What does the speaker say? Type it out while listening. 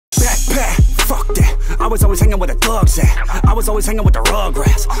was always hanging where the thugs at. I was always hanging with the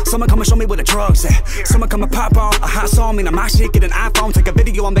rugrats. Someone come and show me where the drugs at. Someone come and pop on a hot song, mean my shit, get an iPhone, take a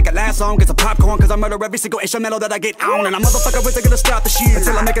video and make it last song, get some popcorn, cause I murder every single instrumental that I get on. And a motherfucker isn't gonna stop the shit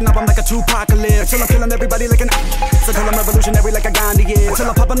until I'm making up, I'm like a Tupacalypse. Until I'm killing everybody like an until I'm revolutionary like a Gandhi is. Until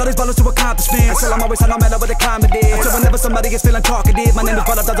I'm popping all these ballers to accomplishments. Until I'm always high no matter what the climate is. Until whenever somebody is feeling talkative, my name is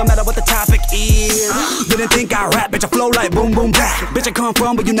Ballers, doesn't matter what the topic is. Didn't think I rap, bitch, I flow like boom boom bap. Bitch, I come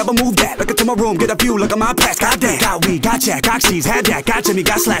from, but you never move that. Look into my room, get a view, look at my past, goddamn. Got weed, got jack, got cheese, had that, got Jimmy,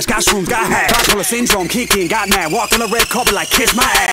 got slash, got shrooms, got hack. Bipolar syndrome, kicking, got mad, walked on the red carpet like kiss my ass.